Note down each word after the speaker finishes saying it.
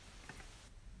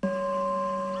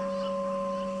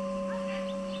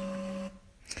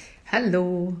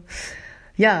Hallo.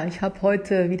 Ja, ich habe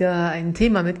heute wieder ein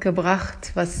Thema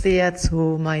mitgebracht, was sehr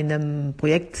zu meinem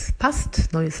Projekt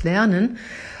passt, Neues Lernen,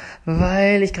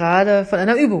 weil ich gerade von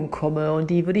einer Übung komme und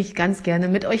die würde ich ganz gerne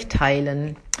mit euch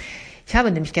teilen. Ich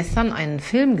habe nämlich gestern einen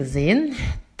Film gesehen,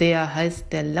 der heißt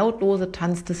Der lautlose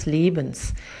Tanz des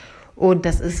Lebens. Und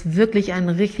das ist wirklich ein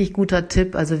richtig guter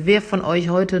Tipp. Also wer von euch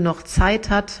heute noch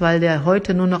Zeit hat, weil der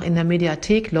heute nur noch in der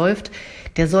Mediathek läuft,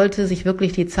 der sollte sich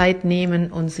wirklich die Zeit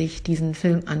nehmen und sich diesen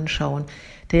Film anschauen.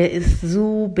 Der ist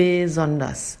so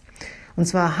besonders. Und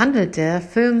zwar handelt der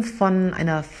Film von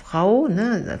einer Frau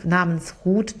namens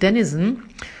Ruth Dennison.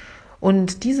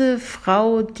 Und diese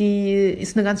Frau, die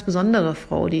ist eine ganz besondere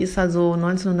Frau. Die ist also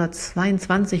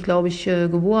 1922, glaube ich,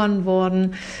 geboren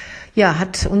worden. Ja,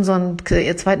 hat unseren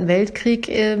Zweiten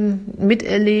Weltkrieg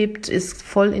miterlebt, ist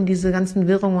voll in diese ganzen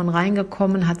Wirrungen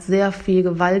reingekommen, hat sehr viel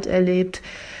Gewalt erlebt,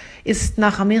 ist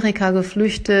nach Amerika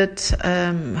geflüchtet,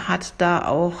 hat da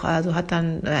auch, also hat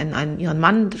dann ihren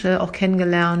Mann auch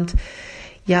kennengelernt.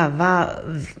 Ja, war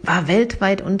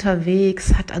weltweit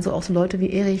unterwegs, hat also auch so Leute wie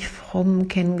Erich Fromm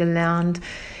kennengelernt,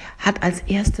 hat als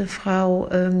erste Frau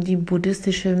die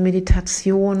buddhistische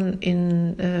Meditation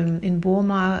in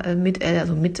Burma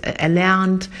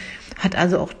erlernt, hat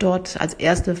also auch dort als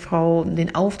erste Frau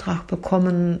den Auftrag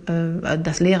bekommen,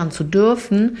 das lehren zu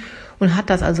dürfen und hat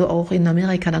das also auch in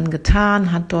Amerika dann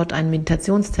getan, hat dort ein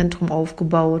Meditationszentrum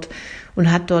aufgebaut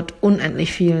und hat dort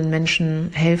unendlich vielen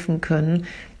Menschen helfen können,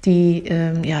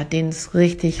 denen es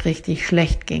richtig, richtig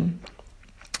schlecht ging.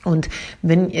 Und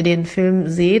wenn ihr den Film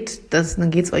seht,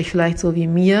 dann geht's euch vielleicht so wie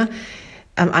mir.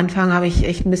 Am Anfang habe ich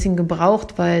echt ein bisschen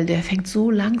gebraucht, weil der fängt so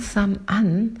langsam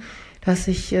an, dass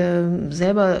ich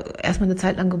selber erstmal eine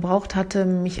Zeit lang gebraucht hatte,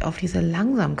 mich auf diese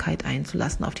Langsamkeit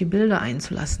einzulassen, auf die Bilder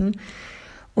einzulassen.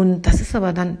 Und das ist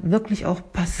aber dann wirklich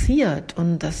auch passiert.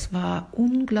 Und das war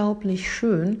unglaublich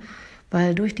schön,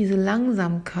 weil durch diese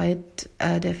Langsamkeit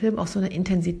der Film auch so eine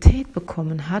Intensität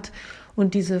bekommen hat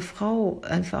und diese Frau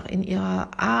einfach in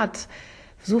ihrer Art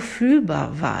so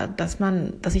fühlbar war, dass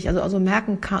ich also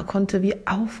merken konnte, wie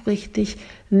aufrichtig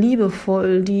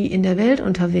liebevoll die in der Welt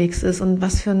unterwegs ist und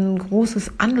was für ein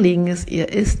großes Anliegen es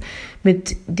ihr ist,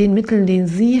 mit den Mitteln, den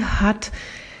sie hat,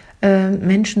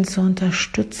 Menschen zu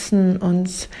unterstützen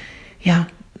und ja,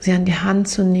 sie an die Hand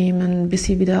zu nehmen, bis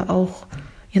sie wieder auch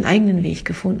ihren eigenen Weg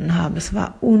gefunden haben. Es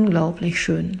war unglaublich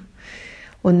schön.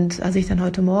 Und als ich dann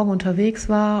heute Morgen unterwegs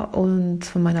war und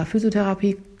von meiner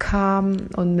Physiotherapie kam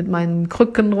und mit meinen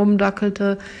Krücken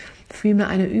rumdackelte, fiel mir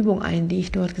eine Übung ein, die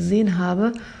ich dort gesehen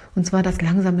habe, und zwar das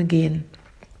langsame Gehen.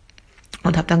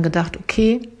 Und habe dann gedacht,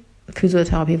 okay,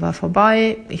 Physiotherapie war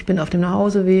vorbei, ich bin auf dem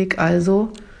Nachhauseweg,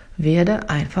 also werde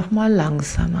einfach mal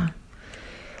langsamer.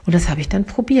 Und das habe ich dann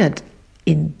probiert,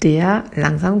 in der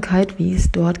Langsamkeit, wie ich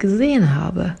es dort gesehen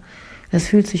habe. Das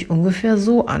fühlt sich ungefähr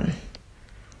so an.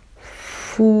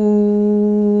 Fuß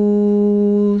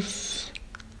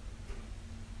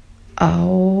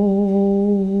auf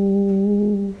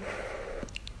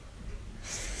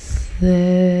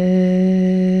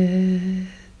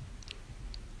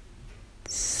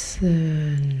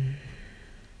setzen.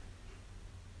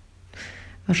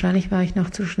 Wahrscheinlich war ich noch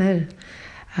zu schnell,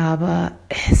 aber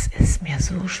es ist mir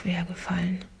so schwer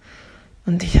gefallen.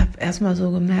 Und ich habe erstmal so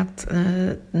gemerkt,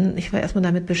 ich war erstmal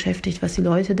damit beschäftigt, was die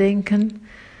Leute denken,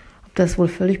 ob das wohl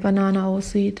völlig Banane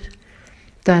aussieht.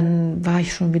 Dann war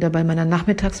ich schon wieder bei meiner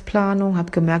Nachmittagsplanung,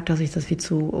 habe gemerkt, dass ich das viel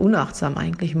zu unachtsam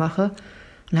eigentlich mache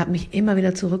und habe mich immer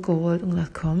wieder zurückgeholt und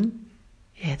gesagt, komm,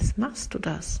 jetzt machst du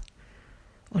das.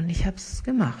 Und ich habe es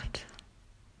gemacht.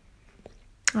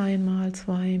 Einmal,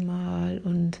 zweimal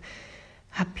und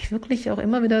habe mich wirklich auch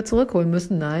immer wieder zurückholen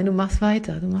müssen. Nein, du machst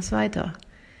weiter.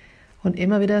 Und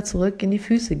immer wieder zurück in die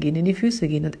Füße gehen.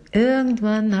 Und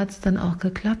irgendwann hat es dann auch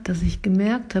geklappt, dass ich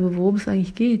gemerkt habe, worum es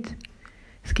eigentlich geht.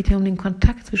 Es geht ja um den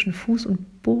Kontakt zwischen Fuß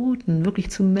und Boden.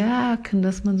 Wirklich zu merken,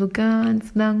 dass man so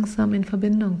ganz langsam in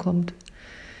Verbindung kommt.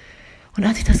 Und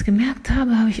als ich das gemerkt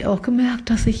habe, habe ich auch gemerkt,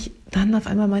 dass ich dann auf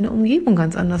einmal meine Umgebung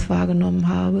ganz anders wahrgenommen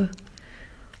habe.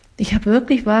 Ich habe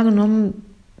wirklich wahrgenommen,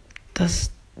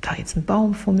 dass da jetzt ein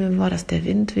Baum vor mir war, dass der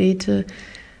Wind wehte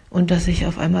und dass ich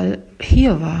auf einmal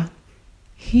hier war.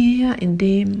 Hier in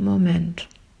dem Moment.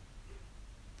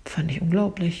 Fand ich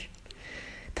unglaublich.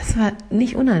 Das war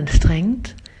nicht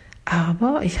unanstrengend,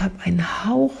 aber ich habe einen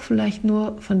Hauch vielleicht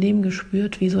nur von dem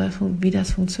gespürt, wie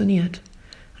das funktioniert.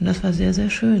 Und das war sehr,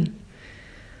 sehr schön.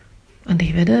 Und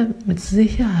ich werde mit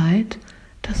Sicherheit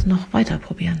das noch weiter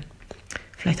probieren.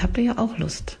 Vielleicht habt ihr ja auch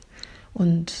Lust.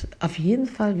 Und auf jeden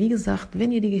Fall, wie gesagt,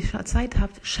 wenn ihr die Zeit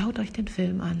habt, schaut euch den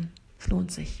Film an. Es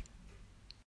lohnt sich.